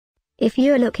If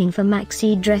you're looking for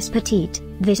maxi dress petite,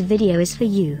 this video is for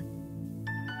you.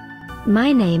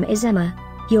 My name is Emma,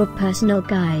 your personal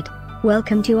guide.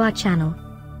 Welcome to our channel.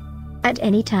 At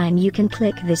any time you can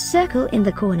click this circle in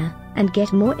the corner, and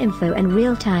get more info and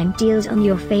real-time deals on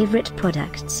your favorite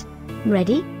products.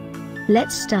 Ready?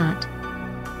 Let's start.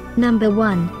 Number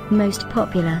 1, Most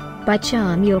Popular, by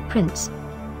Charm Your Prince.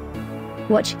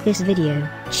 Watch this video,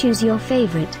 choose your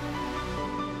favorite.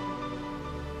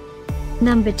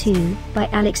 Number 2, by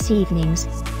Alex Evenings.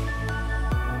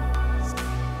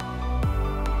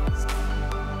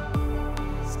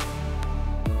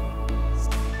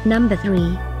 Number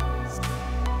 3.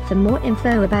 For more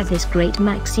info about this great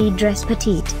maxi dress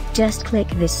petite, just click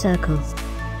this circle.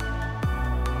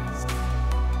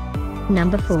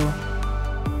 Number 4.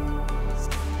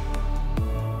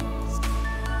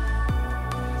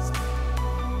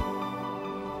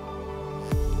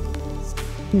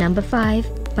 Number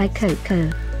 5, by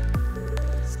Coco.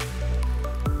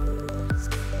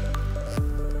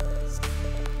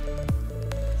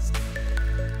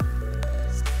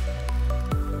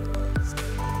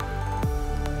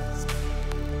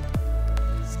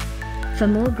 For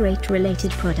more great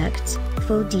related products,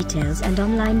 full details and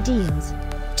online deals,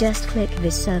 just click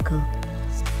this circle.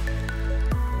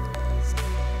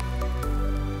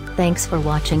 Thanks for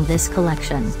watching this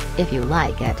collection. If you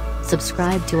like it,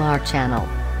 subscribe to our channel.